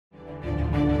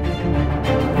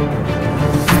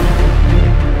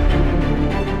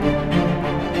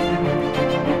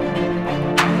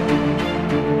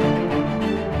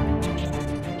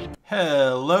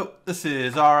Hello, this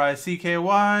is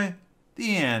RICKY,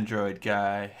 the Android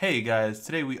guy. Hey guys,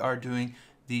 today we are doing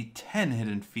the 10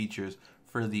 hidden features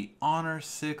for the Honor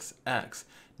 6X.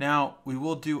 Now, we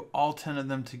will do all 10 of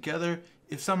them together.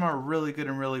 If some are really good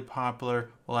and really popular,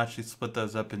 we'll actually split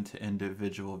those up into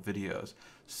individual videos.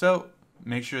 So,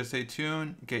 make sure to stay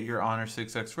tuned, get your Honor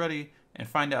 6X ready, and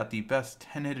find out the best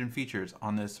 10 hidden features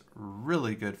on this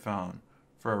really good phone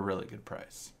for a really good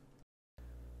price.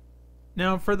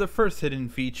 Now for the first hidden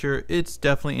feature, it's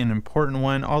definitely an important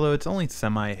one, although it's only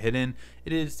semi-hidden.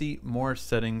 It is the more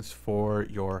settings for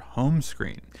your home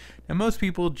screen. Now most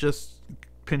people just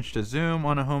pinch to zoom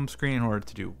on a home screen in order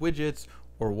to do widgets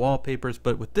or wallpapers,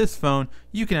 but with this phone,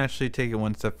 you can actually take it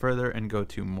one step further and go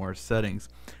to more settings.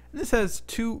 And this has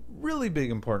two really big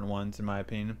important ones in my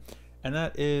opinion, and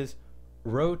that is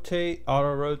rotate,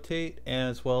 auto rotate,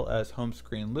 as well as home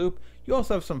screen loop. You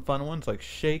also have some fun ones like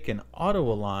shake and auto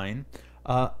align,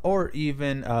 or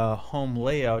even home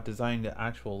layout, designing the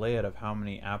actual layout of how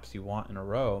many apps you want in a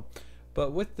row.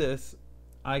 But with this,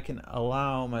 I can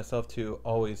allow myself to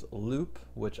always loop,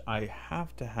 which I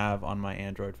have to have on my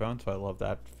Android phone, so I love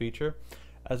that feature,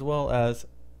 as well as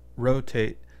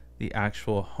rotate the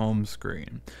actual home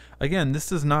screen. Again, this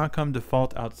does not come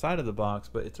default outside of the box,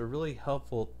 but it's a really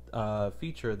helpful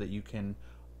feature that you can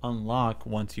unlock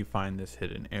once you find this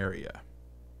hidden area.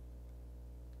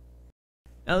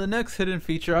 Now the next hidden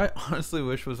feature I honestly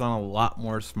wish was on a lot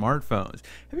more smartphones.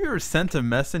 Have you ever sent a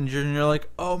messenger and you're like,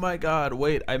 oh my god,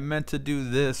 wait, I meant to do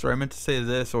this, or I meant to say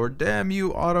this, or damn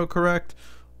you, autocorrect?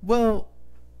 Well,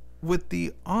 with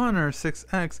the Honor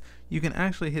 6X, you can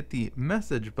actually hit the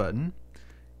message button,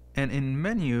 and in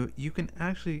menu, you can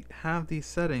actually have these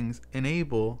settings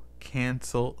enable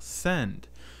cancel send,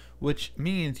 which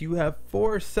means you have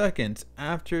 4 seconds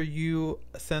after you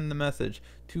send the message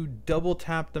to double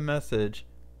tap the message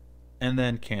and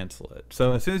then cancel it.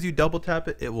 So as soon as you double tap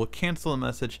it, it will cancel the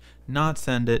message, not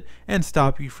send it, and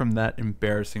stop you from that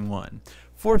embarrassing one.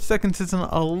 4 seconds isn't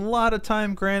a lot of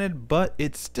time, granted, but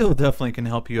it still definitely can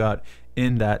help you out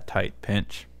in that tight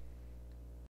pinch.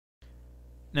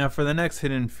 Now for the next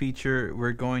hidden feature,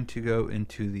 we're going to go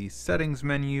into the settings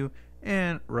menu,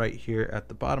 and right here at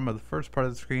the bottom of the first part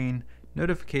of the screen,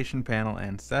 notification panel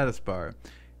and status bar.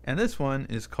 And this one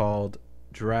is called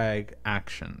drag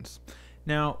actions.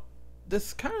 Now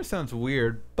this kind of sounds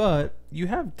weird, but you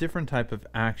have different type of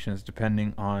actions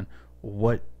depending on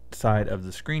what side of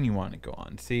the screen you want to go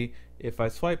on. See, if I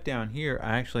swipe down here,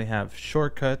 I actually have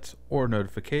shortcuts or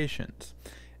notifications.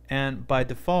 And by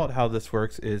default, how this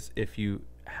works is if you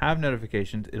have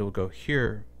notifications, it will go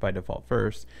here by default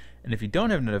first, and if you don't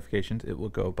have notifications, it will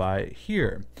go by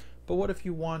here. But what if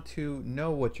you want to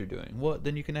know what you're doing? Well,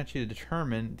 then you can actually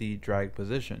determine the drag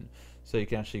position. So you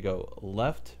can actually go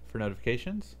left for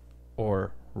notifications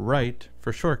or right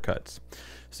for shortcuts.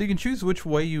 So you can choose which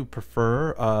way you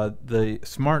prefer. The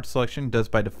smart selection does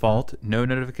by default no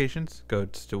notifications,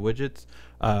 goes to widgets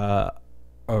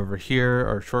over here,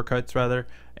 or shortcuts rather,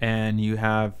 and you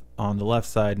have on the left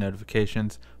side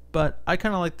notifications. But I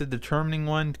kind of like the determining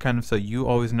one, kind of so you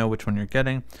always know which one you're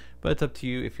getting, but it's up to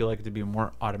you if you like it to be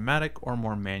more automatic or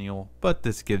more manual, but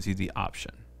this gives you the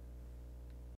option.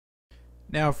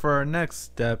 Now for our next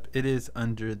step, it is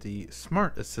under the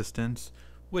Smart Assistants,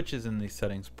 which is in the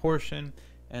settings portion,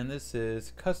 and this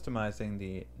is customizing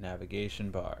the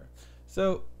navigation bar.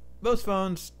 So most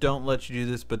phones don't let you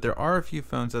do this, but there are a few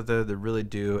phones out there that really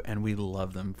do, and we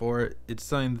love them for it. It's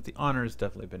something that the Honor has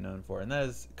definitely been known for, and that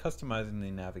is customizing the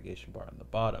navigation bar on the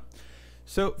bottom.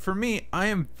 So for me, I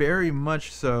am very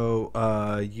much so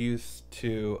used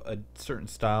to a certain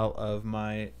style of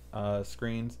my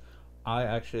screens. I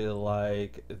actually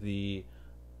like the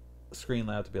screen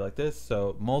layout to be like this,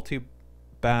 so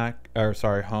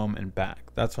home and back.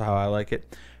 That's how I like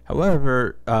it.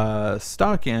 However,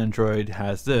 stock Android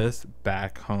has this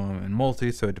back, home, and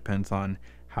multi, so it depends on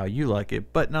how you like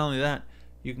it. But not only that,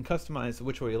 you can customize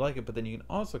which way you like it, but then you can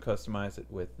also customize it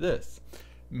with this,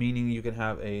 meaning you can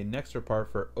have a next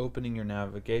part for opening your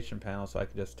navigation panel, so I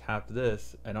can just tap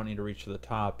this, I don't need to reach to the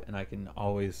top, and I can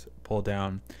always pull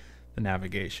down the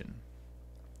navigation.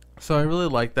 So I really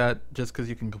like that, just because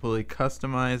you can completely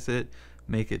customize it,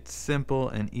 make it simple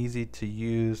and easy to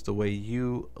use the way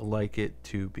you like it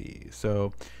to be.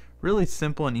 So really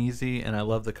simple and easy, and I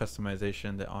love the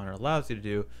customization that Honor allows you to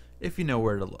do if you know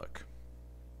where to look.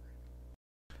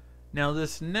 Now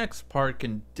this next part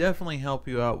can definitely help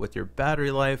you out with your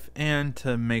battery life and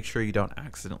to make sure you don't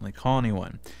accidentally call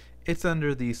anyone. It's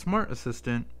under the Smart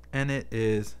Assistant, and it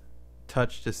is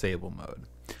touch disable mode.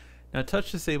 Now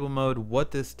touch disable mode,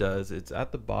 what this does, it's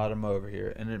at the bottom over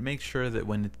here, and it makes sure that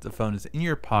when the phone is in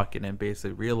your pocket and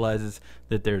basically realizes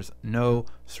that there's no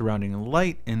surrounding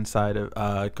light inside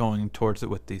of going towards it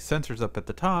with the sensors up at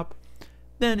the top,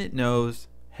 then it knows,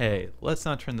 hey, let's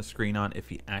not turn the screen on if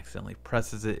he accidentally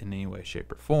presses it in any way,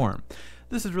 shape, or form.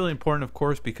 This is really important, of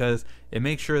course, because it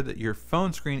makes sure that your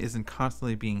phone screen isn't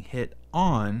constantly being hit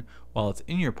on while it's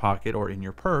in your pocket or in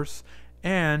your purse,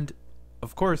 and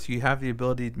of course, you have the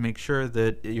ability to make sure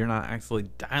that you're not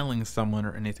actually dialing someone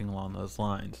or anything along those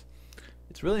lines.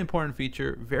 It's a really important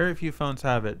feature. Very few phones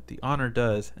have it. The Honor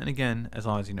does, and again, as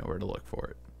long as you know where to look for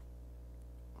it.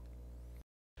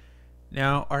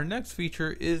 Now, our next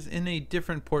feature is in a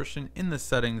different portion in the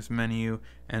settings menu,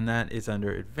 and that is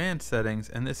under advanced settings,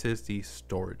 and this is the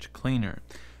storage cleaner.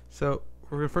 So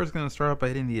we're first going to start out by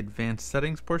hitting the advanced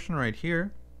settings portion right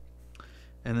here,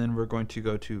 and then we're going to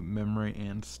go to memory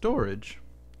and storage.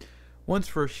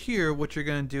 Once we're here, what you're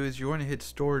going to do is you're going to hit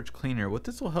storage cleaner. What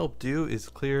this will help do is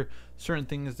clear certain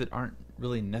things that aren't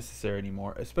really necessary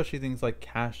anymore, especially things like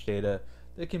cache data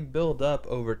that can build up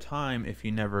over time if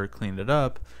you never clean it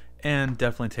up, and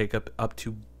definitely take up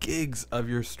to gigs of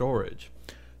your storage.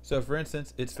 So for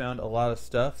instance, it's found a lot of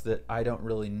stuff that I don't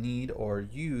really need or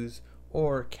use,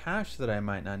 or cache that I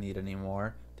might not need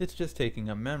anymore, it's just taking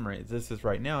up memory. This is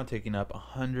right now taking up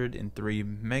 103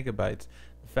 megabytes.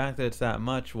 The fact that it's that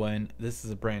much when this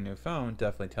is a brand new phone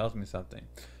definitely tells me something.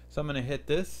 So I'm going to hit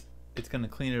this, it's going to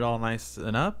clean it all nice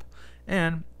and up,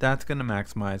 and that's going to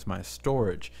maximize my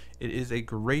storage. It is a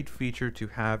great feature to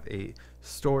have a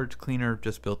storage cleaner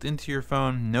just built into your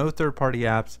phone, no third-party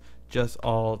apps, just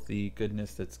all the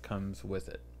goodness that comes with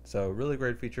it. So really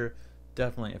great feature,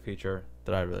 definitely a feature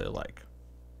that I really like.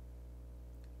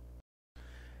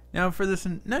 Now for this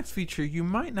next feature, you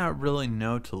might not really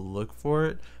know to look for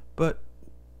it, but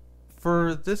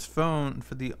for this phone,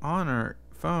 for the Honor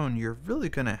phone, you're really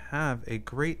going to have a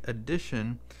great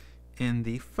addition in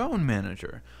the phone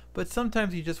manager. But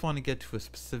sometimes you just want to get to a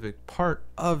specific part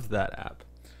of that app.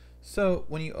 So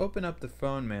when you open up the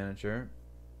phone manager,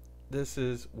 this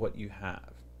is what you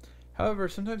have. However,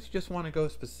 sometimes you just want to go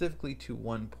specifically to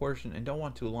one portion and don't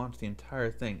want to launch the entire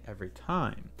thing every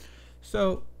time.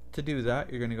 So to do that,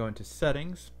 you're going to go into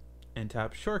settings and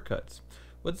tap shortcuts.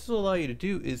 What this will allow you to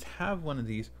do is have one of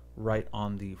these right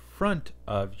on the front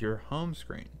of your home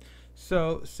screen.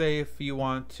 So say if you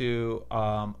want to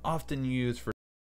often use, for